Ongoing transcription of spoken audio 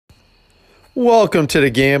Welcome to the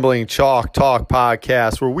Gambling Chalk Talk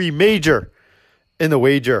podcast, where we major in the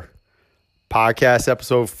wager. Podcast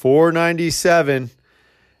episode 497.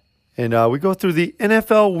 And we go through the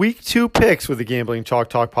NFL Week 2 picks with the Gambling Chalk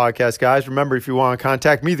Talk podcast, guys. Remember, if you want to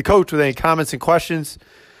contact me, the coach, with any comments and questions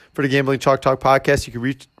for the Gambling Chalk Talk podcast, you can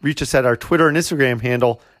reach us at our Twitter and Instagram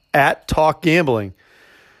handle at Talk Gambling.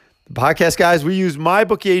 The podcast, guys, we use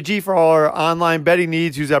MyBookieAG for all our online betting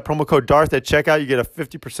needs. Use that promo code DARTH at checkout. You get a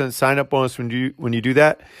 50% sign-up bonus when you do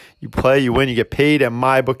that. You play, you win, you get paid at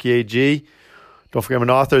MyBookieAG. Don't forget I'm an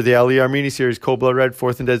author of the Ali Armeni series, Cold Blood Red,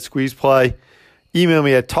 Fourth and Dead Squeeze Play. Email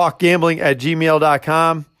me at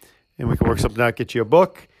talkgambling@gmail.com, and we can work something out, get you a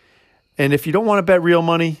book. And if you don't want to bet real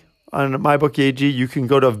money on MyBookieAG, you can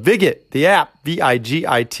go to Vigit, the app,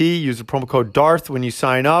 V-I-G-I-T. Use the promo code DARTH when you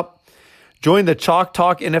sign up. Join the Chalk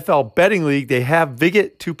Talk NFL Betting League. They have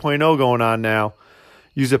Vigit 2.0 going on now.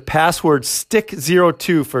 Use a password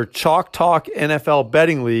STICK02 for Chalk Talk NFL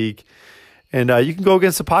Betting League. And you can go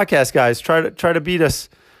against the podcast, guys. Try to beat us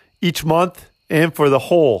each month and for the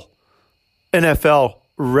whole NFL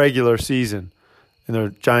regular season. And the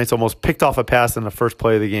Giants almost picked off a pass in the first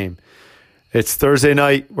play of the game. It's Thursday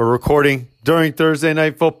night. We're recording during Thursday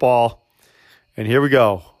Night Football. And here we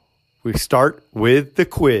go. We start with the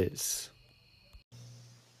quiz.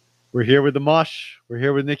 We're here with the mush. We're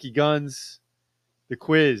here with Nicky Guns. The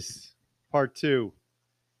quiz, part 2.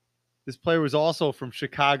 This player was also from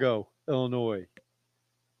Chicago, Illinois.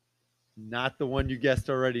 Not the one you guessed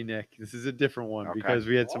already, Nick. This is a different one because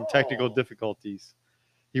we had some technical difficulties.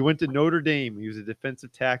 He went to Notre Dame. He was a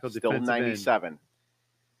defensive tackle. Still defensive 97. End.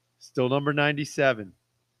 Still number 97.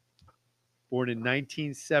 Born in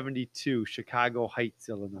 1972, Chicago Heights,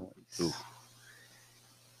 Illinois. Ooh.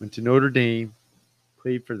 Went to Notre Dame.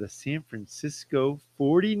 Played for the San Francisco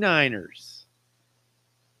 49ers.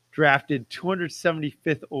 Drafted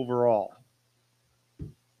 275th overall.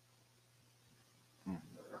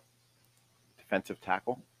 Defensive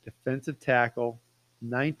tackle.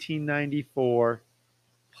 1994.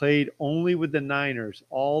 Played only with the Niners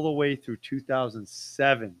all the way through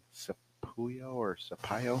 2007. Sapuyo or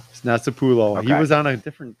Sapaio? It's not Sapulo. Okay. He was on a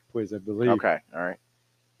different quiz, I believe. Okay, all right.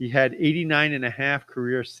 He had 89.5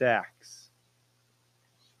 career sacks.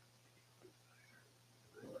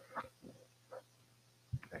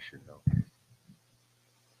 I should know.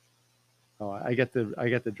 Oh, I got the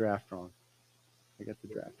draft wrong. He's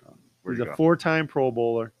a go? 4-time Pro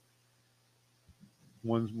Bowler.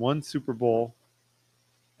 Won one Super Bowl.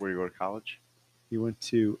 Where do you go to college? He went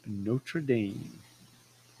to Notre Dame.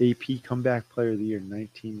 AP Comeback Player of the Year,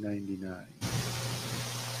 1999.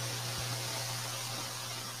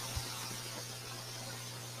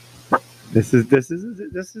 This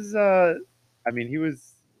is. I mean, he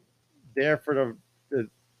was there for the.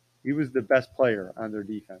 He was the best player on their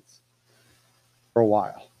defense for a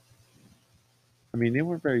while. I mean, they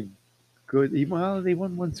weren't very good. They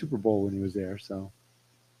won one Super Bowl when he was there, so.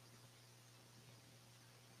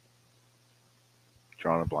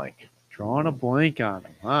 Drawing a blank. Drawing a blank on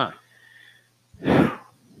him, huh?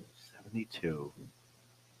 72.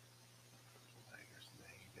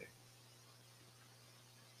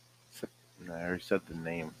 I already said the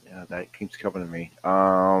name. Yeah, that keeps coming to me.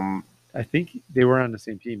 I think they were on the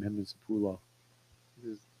same team, him and Sapulo.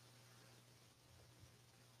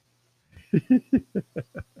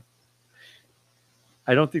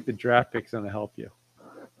 I don't think the draft pick's going to help you.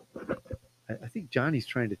 I think Johnny's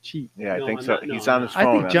trying to cheat. Yeah, No, I think I'm so. not- no, He's I'm on not. his phone.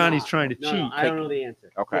 I think Johnny's trying to cheat. I don't know the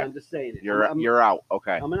answer. Okay. Yeah, I'm just saying it. You're I'm out.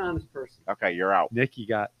 Okay. I'm an honest person. Okay, you're out. Nicky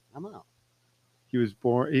got. I'm out. He was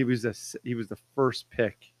born. He was the first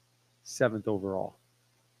pick, 7th overall,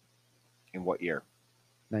 In what year?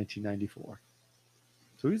 1994.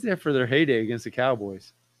 So he was there for their heyday against the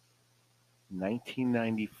Cowboys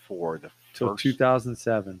 1994. The till first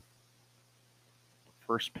 2007.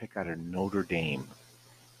 first pick out of Notre Dame.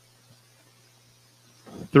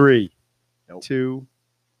 3, Nope. 2,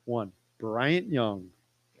 1. Bryant Young.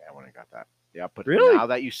 Yeah, I wouldn't have got that. Yep. But Really? now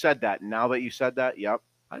that you said that, yep.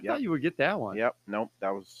 I Yep. thought you would get that one. Yep. Nope.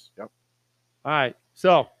 That was, yep. All right.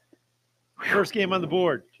 So, first game on the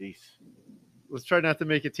board. Jeez. Let's try not to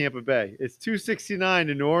make it Tampa Bay. It's 269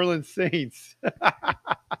 to New Orleans Saints.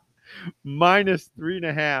 Minus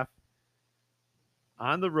 3.5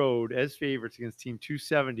 on the road as favorites against Team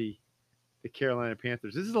 270, the Carolina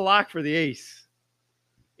Panthers. This is a lock for the ace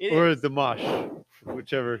or the mush,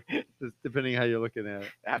 whichever, depending how you're looking at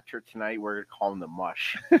it. After tonight, we're going to call him the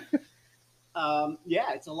mush.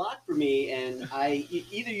 Yeah, it's a lot for me. And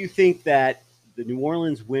either you think that the New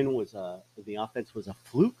Orleans win was the offense was a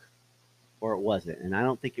fluke, or it wasn't. And I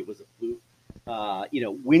don't think it was a fluke.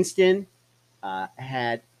 Winston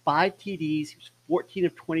had 5 TDs. He was 14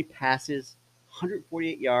 of 20 passes,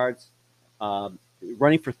 148 yards,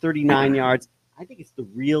 running for 39 yards. I think it's the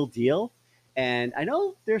real deal. And I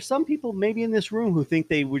know there's some people maybe in this room who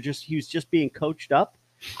think he was just being coached up.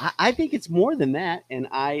 I think it's more than that. And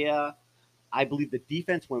I believe the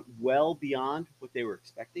defense went well beyond what they were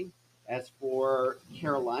expecting. As for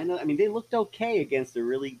Carolina, I mean, they looked okay against a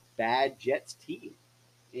really bad Jets team.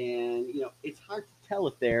 And, it's hard to tell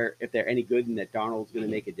if they're any good and that Darnold's going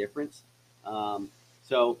to make a difference.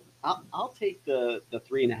 So I'll take the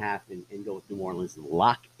 3.5 and go with New Orleans and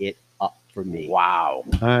lock it up for me. Wow.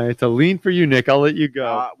 All right, it's a lean for you, Nick. I'll let you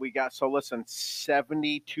go. Listen,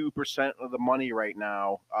 72% of the money right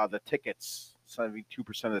now, the tickets, 72%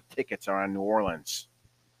 of the tickets are on New Orleans.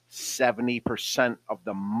 70% of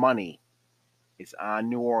the money is on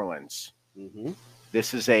New Orleans. Mm-hmm.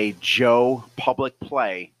 This is a Joe public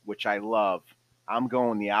play, which I love. I'm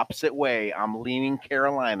going the opposite way. I'm leaning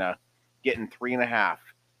Carolina, getting 3.5.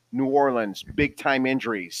 New Orleans, big-time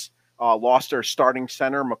injuries. Lost their starting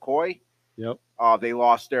center, McCoy. Yep. They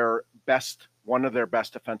lost one of their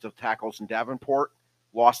best defensive tackles in Davenport.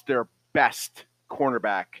 Lost their best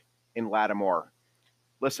cornerback in Lattimore.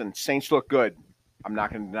 Listen, Saints look good. I'm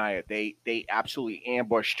not going to deny it. They absolutely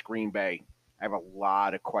ambushed Green Bay. I have a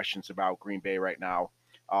lot of questions about Green Bay right now.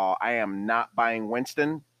 I am not buying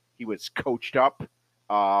Winston. He was coached up.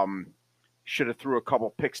 Should have threw a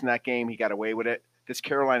couple picks in that game. He got away with it. This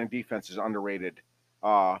Carolina defense is underrated.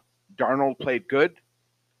 Darnold played good.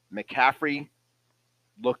 McCaffrey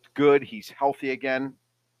looked good. He's healthy again.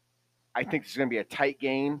 I think this is going to be a tight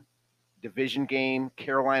game, division game.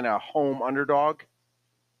 Carolina home underdog.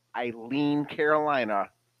 I lean Carolina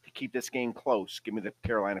to keep this game close. Give me the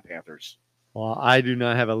Carolina Panthers. Well, I do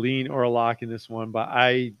not have a lean or a lock in this one, but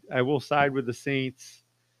I will side with the Saints.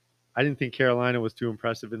 I didn't think Carolina was too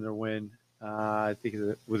impressive in their win. I think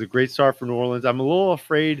it was a great start for New Orleans. I'm a little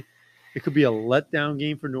afraid it could be a letdown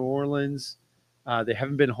game for New Orleans. They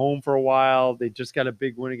haven't been home for a while. They just got a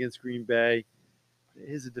big win against Green Bay. It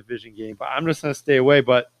is a division game, but I'm just going to stay away.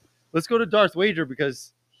 But let's go to Darth Wager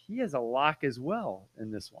because he has a lock as well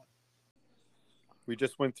in this one. We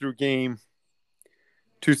just went through game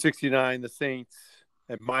 269, the Saints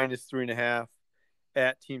at minus 3.5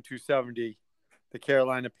 at Team 270, the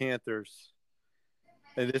Carolina Panthers.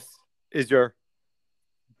 And this is your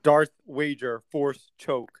Darth Wager force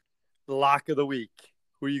choke lock of the week.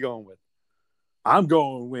 Who are you going with? I'm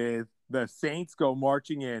going with the Saints go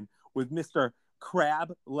marching in with Mr.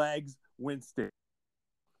 Crab Legs Winston.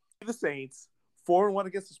 The Saints, 4-1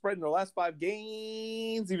 against the spread in their last 5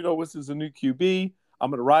 games. Even though Winston's a new QB,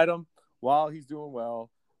 I'm going to ride him while he's doing well.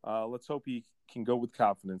 Let's hope he can go with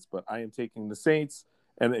confidence. But I am taking the Saints.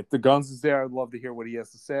 And if the Guns is there, I'd love to hear what he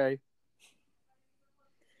has to say.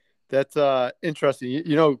 That's interesting.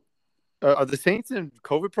 Are the Saints in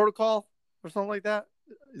COVID protocol or something like that?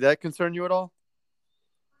 Does that concern you at all?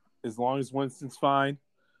 As long as Winston's fine,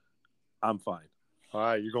 I'm fine. All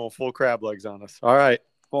right, you're going full crab legs on us. All right.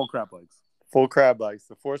 Full crab legs. Full crab legs.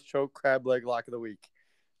 The force choke crab leg lock of the week.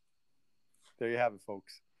 There you have it,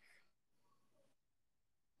 folks.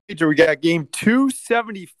 We got game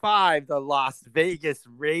 275, the Las Vegas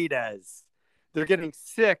Raiders. They're getting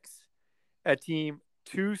 6 at team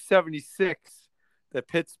 276, the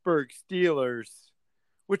Pittsburgh Steelers.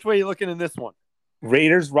 Which way are you looking in this one?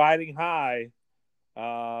 Raiders riding high.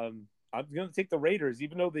 I'm going to take the Raiders,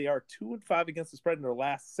 even though they are 2-5 against the spread in their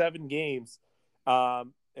last 7 games.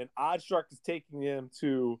 And OddsShark is taking them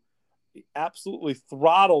to absolutely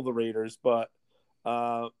throttle the Raiders, but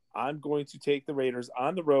I'm going to take the Raiders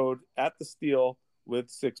on the road at the Steel with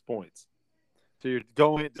 6 points. So you're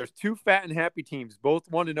going. There's 2 fat and happy teams, both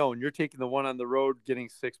 1-0, and you're taking the one on the road, getting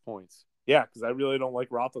 6 points. Yeah, because I really don't like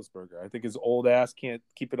Roethlisberger. I think his old ass can't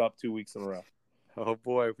keep it up 2 weeks in a row. Oh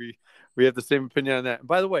boy, we have the same opinion on that. And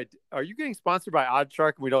by the way, are you getting sponsored by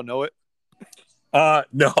OddsShark and we don't know it?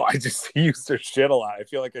 No, I just use their shit a lot. I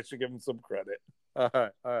feel like I should give them some credit. All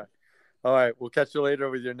right. We'll catch you later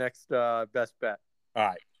with your next best bet. All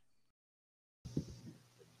right.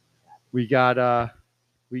 We got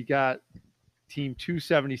team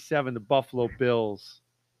 277, the Buffalo Bills,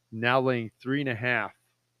 now laying 3.5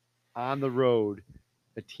 on the road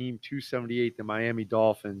at team 278, the Miami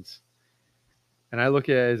Dolphins. And I look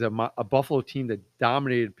at it as a Buffalo team that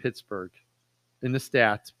dominated Pittsburgh in the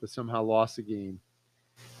stats, but somehow lost the game.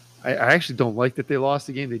 I actually don't like that they lost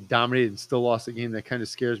the game. They dominated and still lost the game. That kind of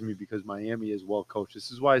scares me because Miami is well coached.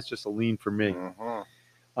 This is why it's just a lean for me.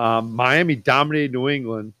 Miami dominated New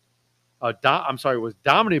England. Was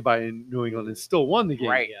dominated by New England and still won the game.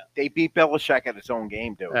 Right. Yeah. They beat Belichick at his own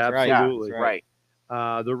game, dude. Absolutely. Yeah, right.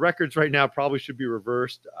 The records right now probably should be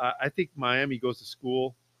reversed. I think Miami goes to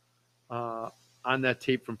school on that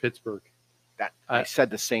tape from Pittsburgh. I said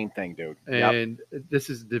the same thing, dude. Yep. And this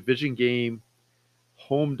is a division game,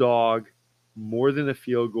 home dog, more than a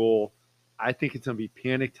field goal. I think it's going to be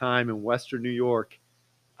panic time in Western New York.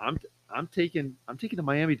 I'm taking the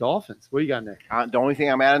Miami Dolphins. What do you got, Nick? The only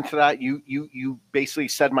thing I'm adding to that, you basically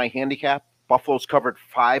said my handicap. Buffalo's covered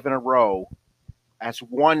 5 in a row. Has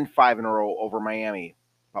won 5 in a row over Miami,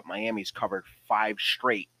 but Miami's covered 5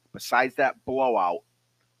 straight. Besides that blowout,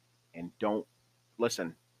 and don't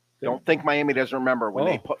think Miami doesn't remember when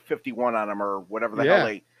they put 51 on them or whatever the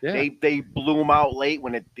hell they blew them out late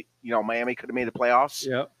when Miami could have made the playoffs.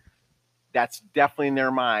 Yeah, that's definitely in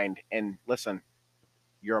their mind. And listen,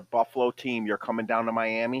 you're a Buffalo team. You're coming down to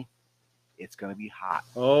Miami. It's going to be hot.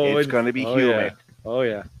 It's going to be humid. Yeah. Oh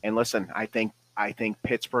yeah. And listen, I think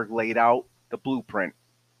Pittsburgh laid out the blueprint.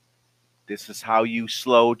 This is how you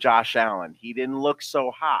slow Josh Allen. He didn't look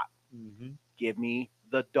so hot. Mm-hmm. Give me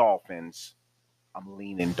the Dolphins. I'm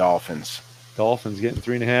leaning Dolphins. Dolphins getting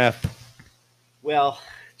 3.5. Well,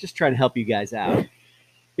 just trying to help you guys out.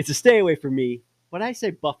 It's a stay away from me, but I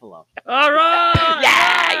say Buffalo. All right.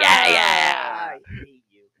 I hate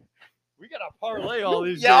you. We got to parlay all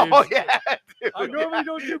these Yeah, games. oh, yeah, dude. I normally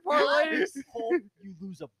don't do parlays. I hope you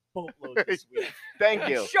lose a boatload this week. Thank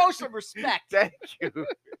you. Show some respect. Thank you.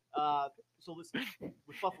 So listen,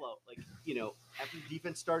 with Buffalo, after the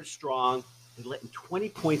defense started strong, they let in 20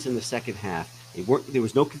 points in the second half. There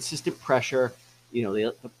was no consistent pressure.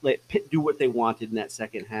 They let Pitt do what they wanted in that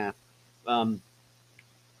second half.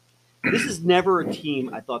 This is never a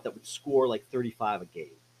team I thought that would score like 35 a game.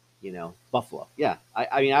 Buffalo. Yeah.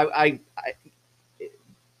 I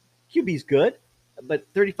QB's good, but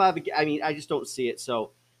 35 a game, I just don't see it. So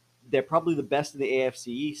they're probably the best in the AFC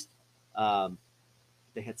East.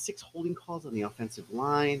 They had 6 holding calls on the offensive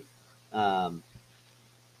line.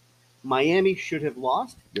 Miami should have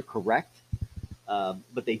lost. You're correct.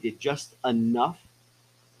 But they did just enough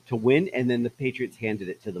to win, and then the Patriots handed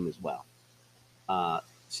it to them as well.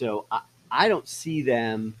 So I don't see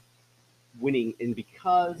them winning, and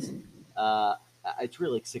because it's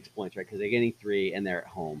really like 6 points, right? Because they're getting 3, and they're at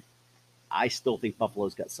home. I still think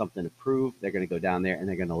Buffalo's got something to prove. They're going to go down there, and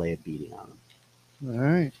they're going to lay a beating on them. All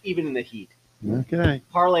right. Even in the heat. Okay.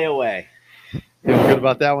 Parlay away. Feeling good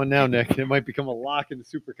about that one now, Nick. It might become a lock in the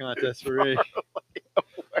super contest for me.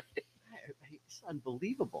 It's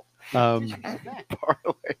unbelievable. Parlay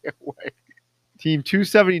away. Team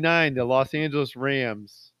 279, the Los Angeles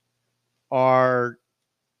Rams, are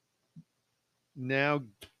now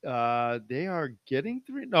they are getting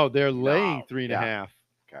 3. No, they're laying 3.5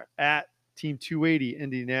 Okay. at Team 280,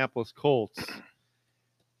 Indianapolis Colts.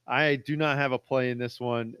 I do not have a play in this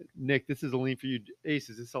one. Nick, this is a lean for you. Ace,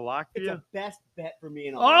 is this a lock for It's you? a best bet for me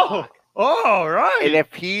in a Oh, lock. all right. And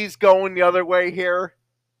if he's going the other way here,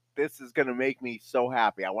 this is going to make me so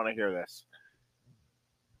happy. I want to hear this.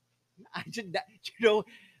 I just,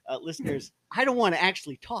 listeners, I don't want to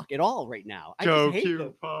actually talk at all right now. I Joe just hate Q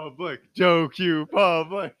them. Public. Joe Q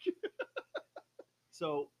Public.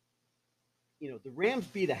 So, the Rams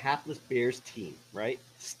beat a hapless Bears team, right?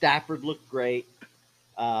 Stafford looked great.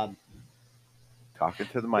 Talking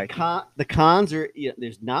to the mic. The cons are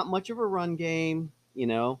there's not much of a run game.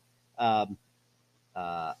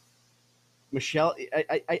 Michelle,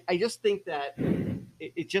 I just think that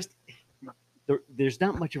there's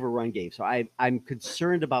not much of a run game. So I'm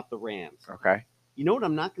concerned about the Rams. Okay. You know what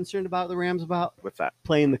I'm not concerned about the Rams about? What's that?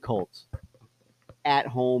 Playing the Colts at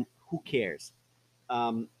home. Who cares?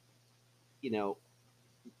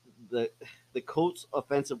 The Colts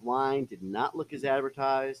offensive line did not look as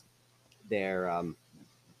advertised. Their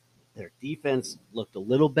defense looked a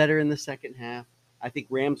little better in the second half. I think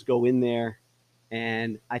Rams go in there,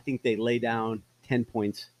 and I think they lay down 10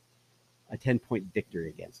 points, a 10-point victory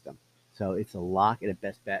against them. So it's a lock and a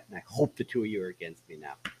best bet, and I hope the two of you are against me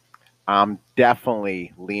now. I'm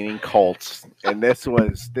definitely leaning Colts, and this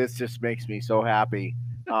just makes me so happy.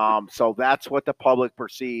 So that's what the public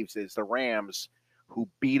perceives is the Rams, who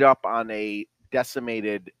beat up on a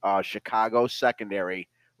decimated Chicago secondary.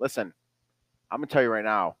 Listen, I'm gonna tell you right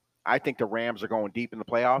now, I think the Rams are going deep in the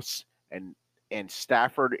playoffs, and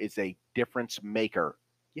Stafford is a difference maker.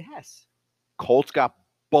 Yes. Colts got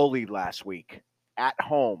bullied last week at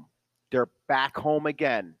home. They're back home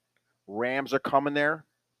again. Rams are coming there.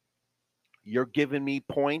 You're giving me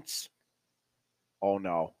points. Oh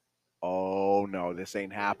no, this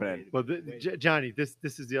ain't happening. Well, Johnny, this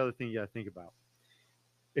is the other thing you got to think about.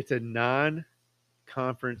 It's a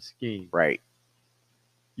non-conference game. Right.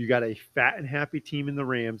 You got a fat and happy team in the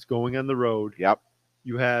Rams going on the road. Yep.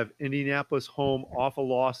 You have Indianapolis home off a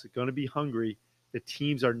loss, going to be hungry. The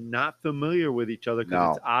teams are not familiar with each other because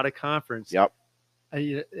No. it's out of conference. Yep.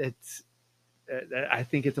 I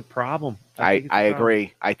think it's a problem. I think it's a problem.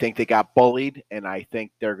 agree. I think they got bullied, and I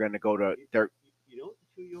think they're going to go to their. You know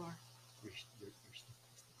who you are? You're statistics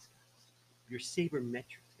guys. You're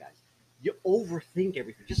sabermetrics guys. You overthink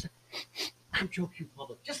everything. Just I'm joking,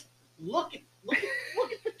 public. Just look at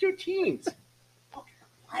the two teams.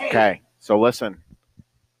 Okay, so listen.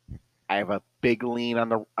 I have a big lean on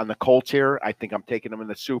the Colts here. I think I'm taking them in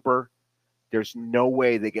the Super. There's no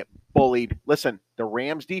way they get bullied. Listen, the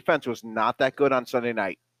Rams defense was not that good on Sunday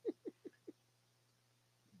night.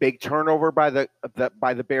 Big turnover by the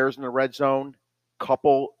Bears in the red zone.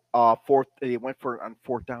 Couple they went for on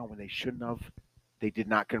fourth down when they shouldn't have. They did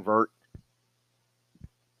not convert.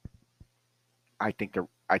 I think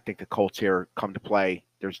the Colts here come to play.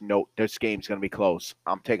 This game's going to be close.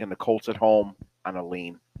 I'm taking the Colts at home on a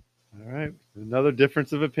lean. All right. Another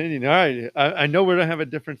difference of opinion. All right. I know we're going to have a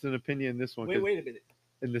difference in opinion in this one. Wait a minute.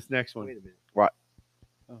 In this next one. Wait a minute. What?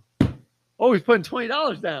 Oh, he's putting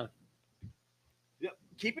 $20 down. Yep.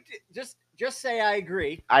 Keep it. Just say I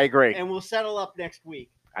agree. I agree. And we'll settle up next week.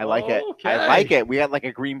 I like it. Okay. I like it. We had like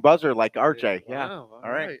a green buzzer like RJ. Yeah. Wow. All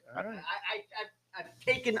right. I've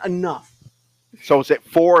taken enough. So is it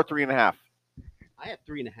 4 or 3.5? I have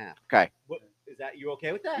 3.5. Okay. What is that? You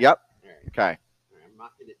okay with that? Yep. All right. Okay. All right, I'm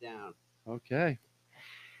knocking it down. Okay.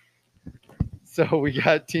 So we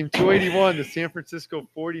got Team 281, the San Francisco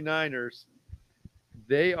 49ers.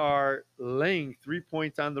 They are laying 3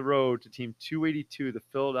 points on the road to Team 282, the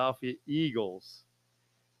Philadelphia Eagles.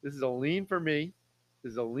 This is a lean for me.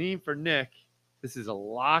 This is a lean for Nick. This is a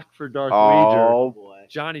lock for Darth Wager. Oh, Boy.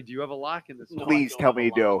 Johnny, do you have a lock in this No, one? please I tell don't me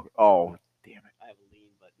you have a do. Oh, damn it. I have a lean,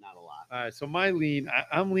 but not a lot. All right, so my lean,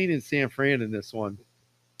 I'm leaning San Fran in this one.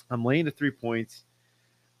 I'm laying the 3 points.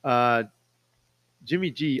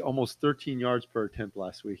 Jimmy G almost 13 yards per attempt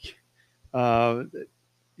last week. The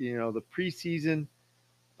preseason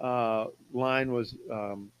line was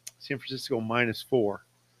San Francisco -4,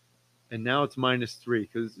 and now it's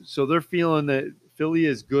 -3. So they're feeling that Philly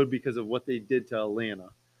is good because of what they did to Atlanta.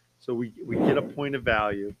 So we get a point of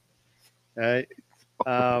value. All right.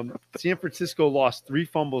 San Francisco lost 3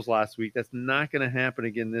 fumbles last week. That's not going to happen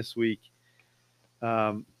again this week.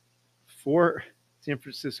 For San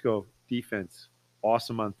Francisco defense,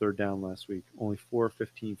 awesome on third down last week. Only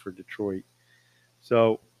 4-15 for Detroit.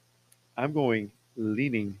 So I'm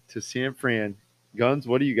leaning to San Fran. Guns,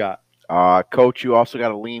 what do you got? Coach, you also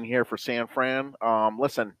got a lean here for San Fran.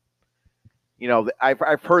 Listen,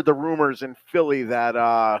 I've heard the rumors in Philly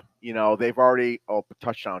that they've already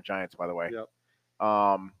touchdown Giants, by the way. Yep.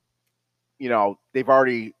 They've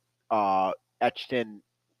already etched in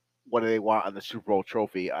what do they want on the Super Bowl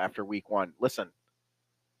trophy after week 1. Listen,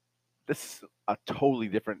 this is a totally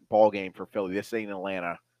different ball game for Philly. This ain't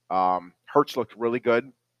Atlanta. Hurts looked really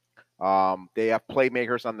good. They have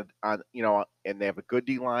playmakers and they have a good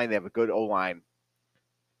D line. They have a good O line.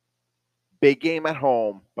 Big game at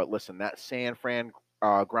home, but listen, that San Fran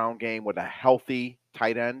ground game with a healthy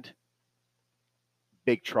tight end,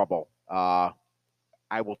 big trouble. I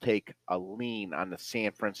will take a lean on the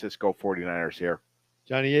San Francisco 49ers here.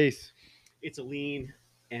 Johnny Ace. It's a lean,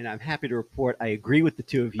 and I'm happy to report I agree with the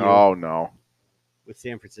two of you. Oh, no. With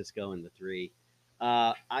San Francisco and the 3.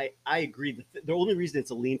 I agree. The only reason it's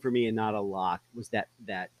a lean for me and not a lock was that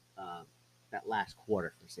last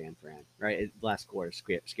quarter for San Fran, right? Last quarter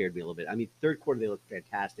scared me a little bit. I mean, third quarter they looked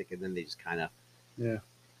fantastic, and then they just kind of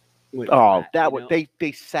went flat,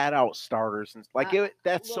 they sat out starters and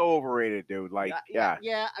that's look, so overrated, dude. Like,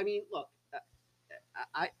 yeah. I mean, look,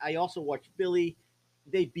 I also watched Philly.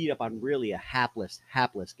 They beat up on really a hapless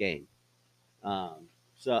game.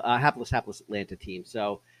 So a hapless Atlanta team.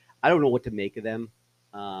 So I don't know what to make of them,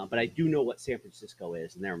 but I do know what San Francisco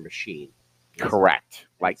is, and they're a machine. Correct.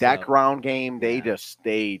 Like so, that ground game, they're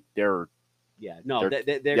they're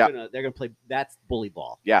gonna play. That's bully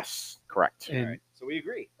ball. Yes, correct. And all right, so we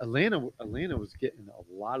agree. Atlanta was getting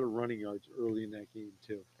a lot of running yards early in that game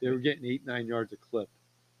too. They were getting 8-9 yards a clip,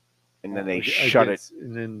 and then they shut it.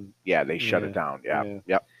 And then they shut it down. Yeah.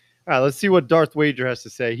 Yep. All right, let's see what Darth Wager has to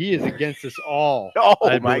say. He is against us all.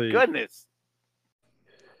 Oh my goodness.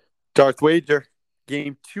 Darth Wager.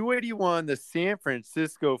 Game 281, the San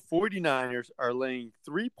Francisco 49ers are laying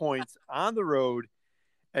 3 points on the road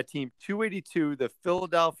at Team 282, the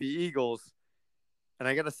Philadelphia Eagles. And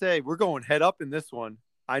I got to say, we're going head up in this one.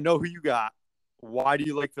 I know who you got. Why do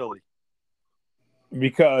you like Philly?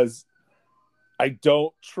 Because I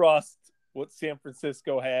don't trust what San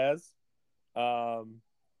Francisco has.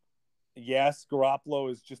 Yes, Garoppolo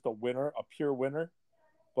is just a winner, a pure winner.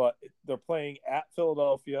 but they're playing at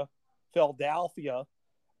Philadelphia,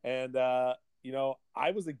 and I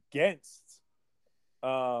was against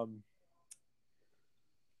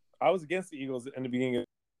the Eagles in the beginning.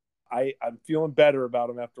 I'm feeling better about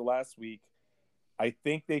them after last week. I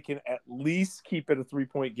think they can at least keep it a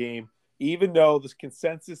 3-point game, even though the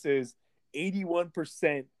consensus is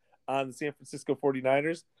 81% on the San Francisco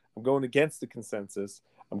 49ers. I'm going against the consensus.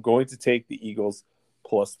 I'm going to take the Eagles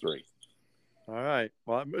 +3. All right.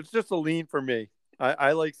 Well, it's just a lean for me.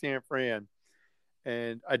 I like San Fran,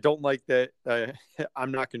 and I don't like that.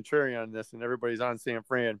 I'm not contrarian on this, and everybody's on San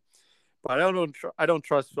Fran. But I don't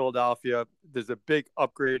trust Philadelphia. There's a big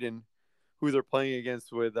upgrade in who they're playing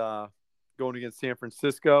against with going against San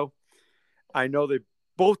Francisco. I know they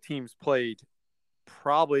both teams played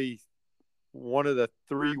probably one of the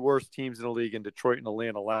 3 worst teams in the league in Detroit and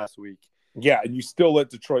Atlanta last week. Yeah, and you still let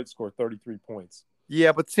Detroit score 33 points.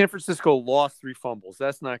 Yeah, but San Francisco lost 3 fumbles.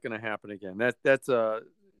 That's not going to happen again. That's a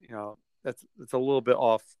little bit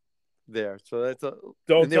off there. So that's a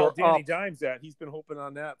don't tell Danny Dimes that. He's been hoping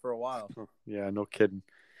on that for a while. Yeah, no kidding.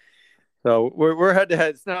 So we're head to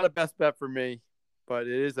head. It's not a best bet for me, but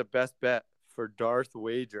it is a best bet for Darth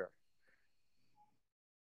Wager.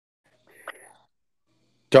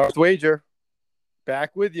 Darth Wager,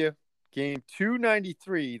 back with you. Game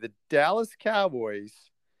 293, the Dallas Cowboys.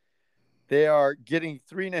 They are getting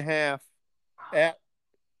 3.5 at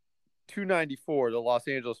 294, the Los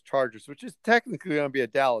Angeles Chargers, which is technically going to be a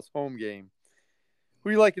Dallas home game. Who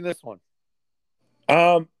do you like in this one?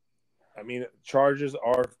 I mean, Chargers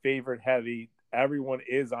are favorite heavy. Everyone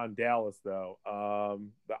is on Dallas, though.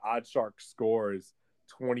 The OddsShark score is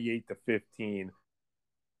 28-15.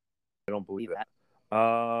 I don't believe that.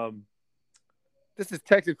 This is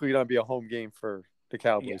technically going to be a home game for the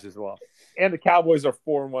Cowboys as well. And the Cowboys are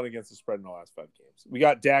 4-1 against the spread in the last 5 games. We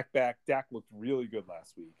got Dak back. Dak looked really good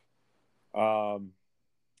last week. I'm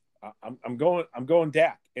going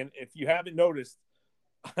Dak. And if you haven't noticed,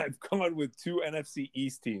 I've gone with 2 NFC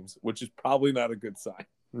East teams, which is probably not a good sign.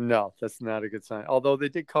 No, that's not a good sign. Although they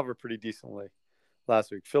did cover pretty decently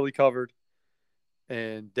last week. Philly covered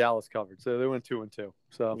and Dallas covered. So they went 2-2.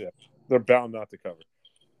 So yeah, they're bound not to cover.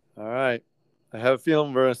 All right. I have a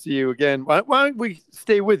feeling we're going to see you again. Why don't we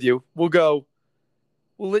stay with you? We'll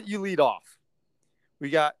let you lead off. We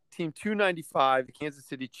got Team 295, the Kansas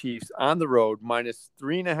City Chiefs, on the road, minus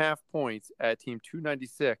 3.5 points at Team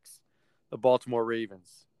 296, the Baltimore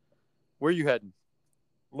Ravens. Where are you heading?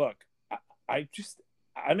 Look,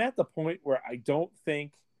 I'm at the point where I don't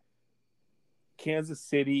think Kansas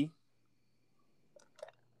City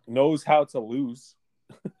knows how to lose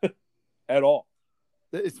at all.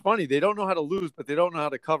 It's funny. They don't know how to lose, but they don't know how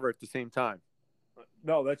to cover at the same time.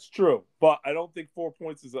 No, that's true. But I don't think 4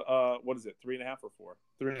 points is what is it, 3.5 or 4?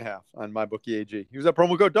 3.5 on my bookie AG. Use that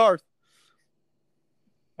promo code Darth.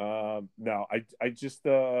 No, I just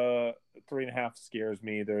 3.5 scares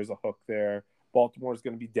me. There's a hook there. Baltimore's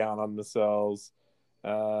going to be down on themselves.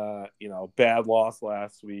 Bad loss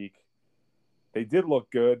last week. They did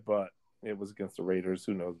look good, but it was against the Raiders.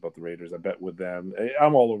 Who knows about the Raiders? I bet with them.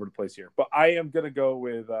 I'm all over the place here, but I am going to go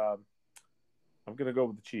with the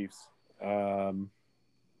Chiefs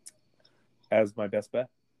as my best bet.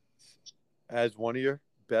 As one of your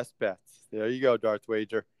best bets. There you go, Darth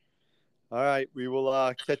Wager. All right, we will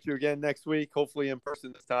catch you again next week, hopefully in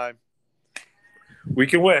person this time. We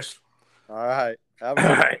can wish. All right. Have a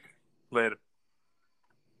good night. Later.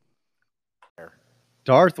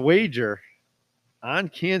 Darth Wager on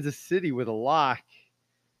Kansas City with a lock.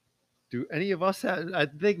 Do any of us have? I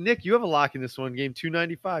think, Nick, you have a lock in this one. Game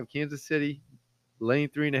 295, Kansas City, laying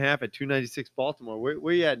 3.5 at 296 Baltimore.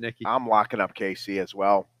 Where you at, Nicky? I'm locking up KC as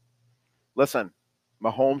well. Listen,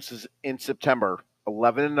 Mahomes is in September,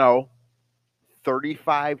 11-0,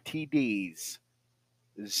 35 TDs,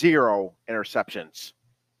 0 interceptions.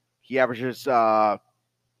 He averages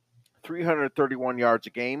 331 yards a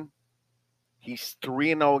game. He's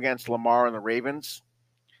 3-0 against Lamar and the Ravens.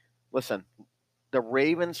 Listen, the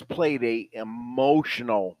Ravens played a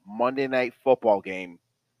emotional Monday Night Football game,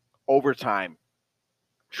 overtime,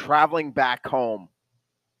 traveling back home.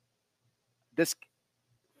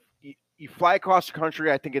 You fly across the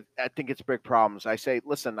country, I think it's big problems. I say,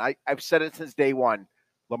 listen, I've said it since day one.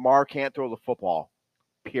 Lamar can't throw the football,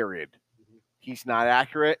 period. He's not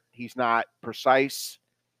accurate. He's not precise.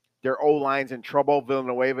 Their O-line's in trouble.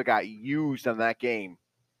 Villanueva got used in that game.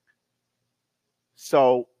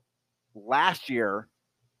 So last year,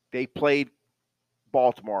 they played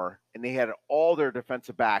Baltimore, and they had all their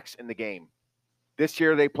defensive backs in the game. This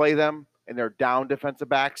year, they play them, and they're down defensive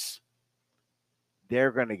backs.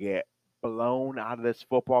 They're going to get blown out of this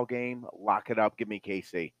football game, lock it up. Give me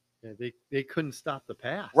KC. Yeah, they couldn't stop the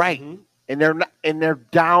pass. Right. Mhm. And they're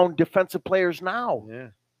down defensive players now. Yeah.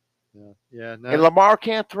 No, And Lamar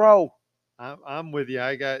can't throw. I'm with you.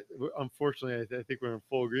 Unfortunately, I think we're in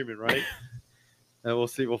full agreement, right? And we'll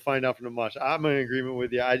see. We'll find out from the mush. I'm in agreement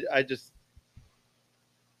with you.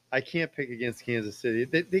 I can't pick against Kansas City.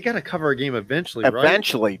 They got to cover a game eventually, right?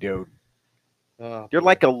 Eventually, dude. Oh, They're boy.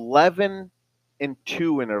 like 11-2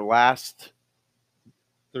 in their last,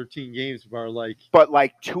 13 games are like but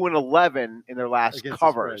like 2-11 in their last against the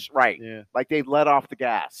covers. spread. Right. Yeah. Like they let off the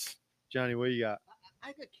gas. Johnny, what you got?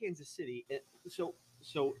 I got Kansas City. So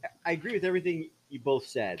I agree with everything you both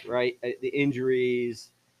said, right? The injuries,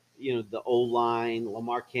 the O line,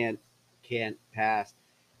 Lamar can't pass.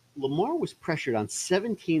 Lamar was pressured on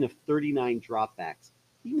 17 of 39 dropbacks,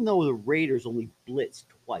 even though the Raiders only blitzed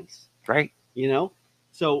twice. Right.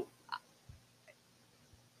 So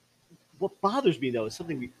what bothers me though is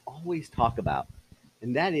something we always talk about,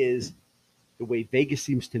 and that is the way Vegas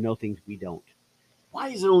seems to know things we don't. Why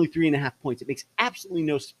is it only 3.5 points? It makes absolutely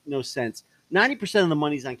no sense. 90% of the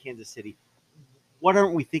money's on Kansas City. What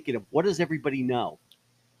aren't we thinking of? What does everybody know?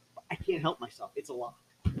 I can't help myself. It's a lock.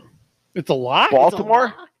 It's a lock?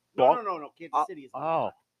 Baltimore? No. Kansas City is a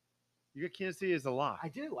lock. You got Kansas City as a lock. I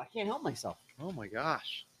do. I can't help myself. Oh my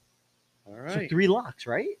gosh. All So right. 3 locks,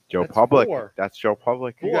 right? Joe That's Public. 4. That's Joe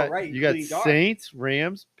Public. You Four, got, right, you got including Dart. Saints,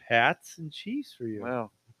 Rams, Pats, and Chiefs for you.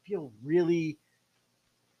 Wow. I feel really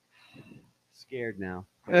scared now.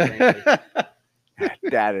 quite frankly.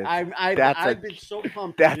 That is I've been so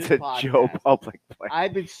pumped. For that's this a podcast. Joe Public play.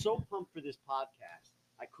 I've been so pumped for this podcast.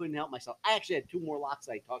 I couldn't help myself. I actually had 2 more locks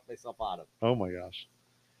I talked myself out of. Oh my gosh.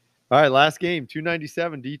 All right, last game,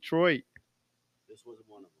 297, Detroit. This wasn't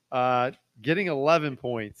one of them. Getting 11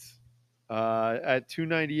 points at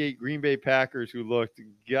 298, Green Bay Packers, who looked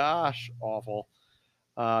gosh awful.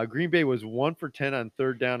 Green Bay was 1 for 10 on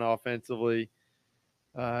third down offensively.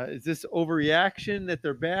 Is this overreaction that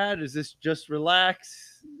they're bad? Is this just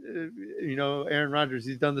relax? Aaron Rodgers,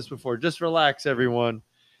 he's done this before. Just relax, everyone.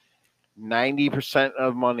 90%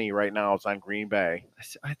 of money right now is on Green Bay.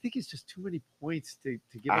 I think it's just too many points to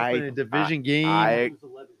give up in a division game. It was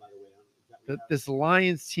 11, by the way. Is that what This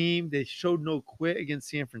Lions team, they showed no quit against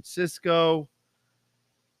San Francisco.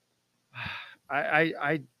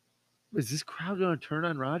 Is this crowd going to turn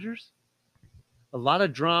on Rodgers? A lot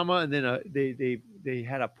of drama, and then they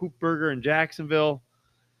had a poop burger in Jacksonville.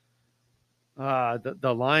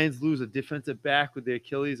 The Lions lose a defensive back with the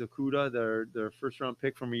Achilles Okuda, their first round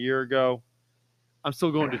pick from a year ago. I'm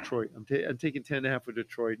still going Detroit. I'm taking 10.5 with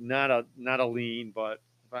Detroit. Not a lean, but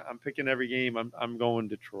if I'm picking every game. I'm going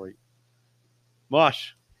Detroit.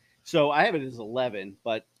 Mush. So I have it as 11,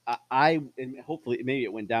 but and hopefully maybe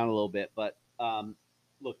it went down a little bit. But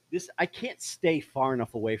look, I can't stay far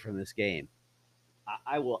enough away from this game.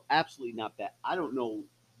 I will absolutely not bet. I don't know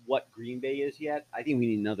what Green Bay is yet. I think we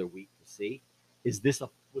need another week to see. Was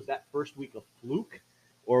that first week a fluke,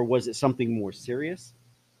 or was it something more serious?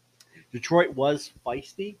 Detroit was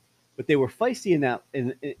feisty, but they were feisty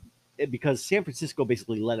because San Francisco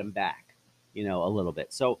basically let them back, a little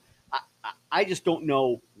bit. So I just don't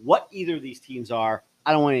know what either of these teams are.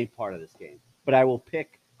 I don't want any part of this game, but I will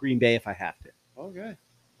pick Green Bay if I have to. Okay.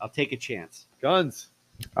 I'll take a chance. Guns.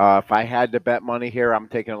 If I had to bet money here, I'm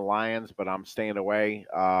taking the Lions, but I'm staying away.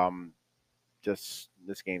 Just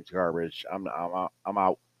this game's garbage. I'm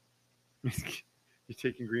out. You're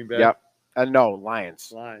taking Green Bay? Yep. No,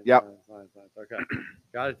 Lions. Lions. Yep. Lions. Okay.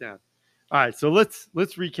 Got it down. All right, so let's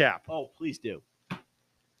recap. Oh, please do.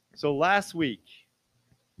 So last week,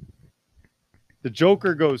 the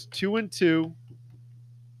Joker goes 2-2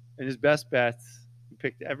 in his best bets. He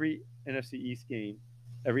picked every NFC East game,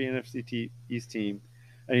 every NFC East team,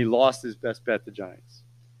 and he lost his best bet, the Giants.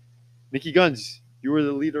 Nicky Guns, you were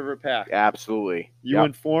the leader of our pack. Absolutely. You Yep.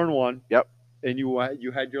 went 4-1. Yep. And you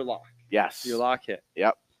had your lock. Yes. Your lock hit.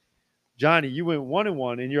 Yep. Johnny, you went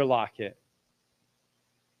 1-1 and your lock hit.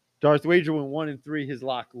 Darth Wager went 1-3. His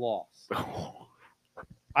lock lost.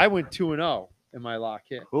 I went 2-0 and my lock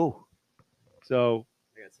hit. Ooh. So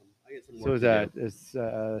I got some so is that it's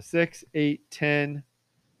 6, 8, 10,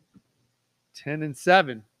 10 and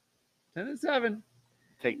 7. 10 and 7.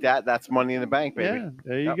 Take that. That's money in the bank, baby. Yeah,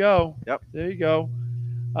 there you Yep. go. Yep. There you go.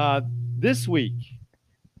 This week,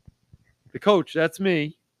 the coach, that's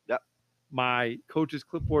me. Yep. My coach's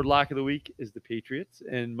clipboard lock of the week is the Patriots,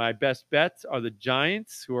 and my best bets are the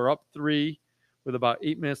Giants, who are up 3 with about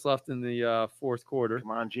 8 minutes left in the fourth quarter.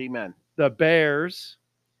 Come on, G-men. The Bears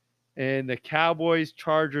and the Cowboys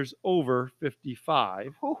Chargers over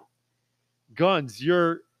 55. Whew. Guns,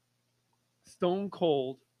 you're stone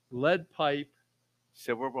cold lead pipe,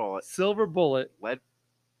 Silver bullet. silver bullet, Lead.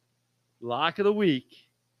 lock of the week,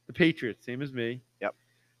 the Patriots, same as me. Yep.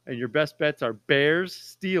 And your best bets are Bears,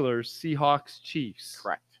 Steelers, Seahawks, Chiefs.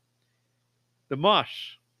 Correct. The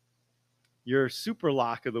mush, your super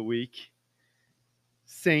lock of the week,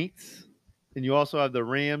 Saints. And you also have the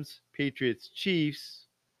Rams, Patriots, Chiefs.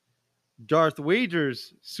 Darth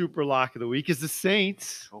Wager's super lock of the week is the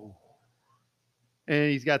Saints. Oh.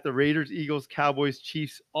 And he's got the Raiders, Eagles, Cowboys,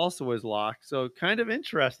 Chiefs also as lock. So kind of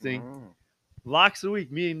interesting. Mm. Locks of the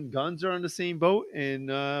week. Me and Guns are on the same boat, and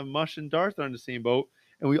Mush and Darth are on the same boat.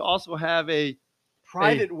 And we also have a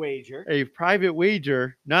Private wager. private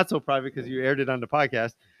wager, not so private because you aired it on the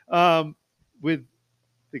podcast, with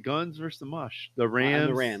the Guns versus the Mush. The Rams.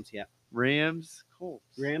 The Rams, yeah. Rams,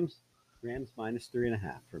 Colts. Rams minus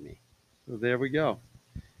 3.5 for me. So there we go.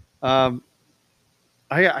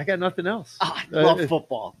 I got nothing else. I love Uh,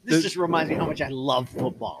 football. This just reminds me how much I love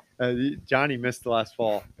football. Johnny missed the last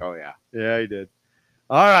fall. Oh, yeah. Yeah, he did.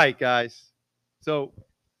 All right, guys. So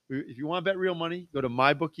if you want to bet real money, go to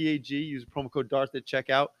MyBookieAG. Use promo code Darth at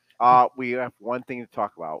checkout. We have one thing to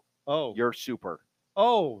talk about. Oh, Your super.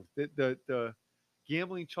 the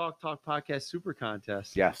Gambling Chalk Talk Podcast Super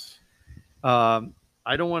Contest. Yes.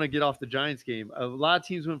 I don't want to get off the Giants game. A lot of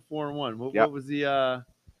teams went 4-1. What was the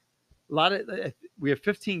we have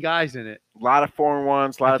 15 guys in it. A lot of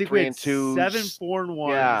 4-1s, a lot I of think we 3-2s. had 7 4-1s.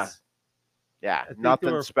 Yeah. Yeah, I think nothing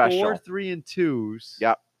there were special. 4 3-2s.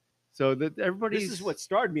 Yep. So that everybody's This is what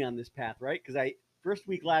started me on this path, right? Because first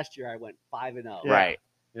week last year I went 5-0. Yeah. Right.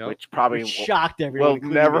 Yep. Which probably Which shocked everyone. will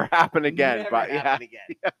including never me. happen again. Never But yeah, happen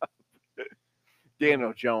again.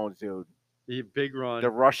 Daniel Jones, dude. a big run. The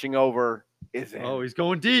rushing over is in. Oh, he's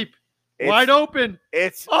going deep. It's- Wide open.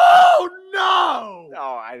 It's Oh no! no,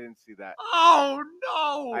 I didn't see that. Oh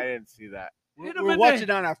no! I didn't see that. Hit him We're in watching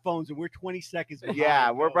the, on our phones and we're 20 seconds behind.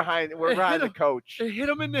 Yeah, we're Go. behind. We're It hit behind the him. coach. It hit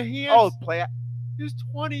him in the hands. Oh, play He was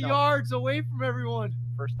 20 No. yards away from everyone.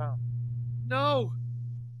 first down. No,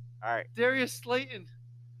 All right, Darius Slayton.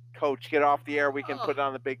 coach, get off the air. We can Oh. put it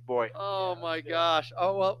on the big boy. Oh my gosh.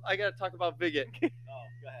 Oh well, I gotta talk about Viget. Oh,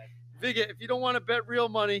 go ahead. Viget, if you don't want to bet real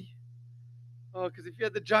money, because if you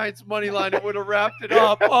had the Giants money line, it would have wrapped it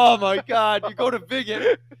up. Oh my God! You go to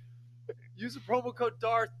Viget, use the promo code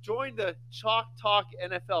Darth, join the Chalk Talk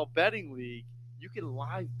NFL Betting League. You can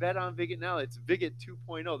live bet on Viget now. It's Viget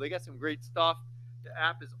 2.0. They got some great stuff. The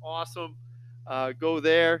app is awesome. Go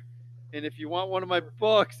there, and if you want one of my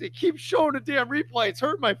books, it keeps showing a damn replay. It's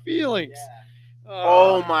hurting my feelings. Yeah.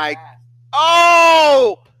 Oh my! Fast.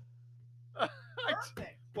 Oh!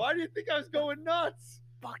 Perfect. Why do you think I was going nuts?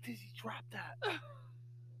 Fuck! Did he drop that?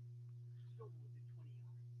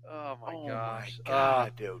 Oh my oh gosh. my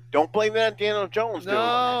god, dude! Don't blame that on Daniel Jones, dude.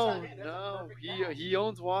 No, That's no. perfect pass. He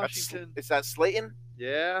owns That's, Washington. is that Slayton?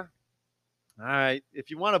 Yeah. All right. If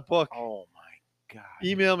you want a book, Oh my god!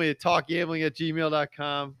 email me at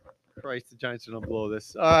talkgambling@gmail.com. Christ, the Giants are going to blow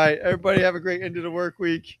this. All right. Everybody have a great end of the work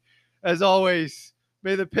week. As always,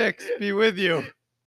 may the picks be with you.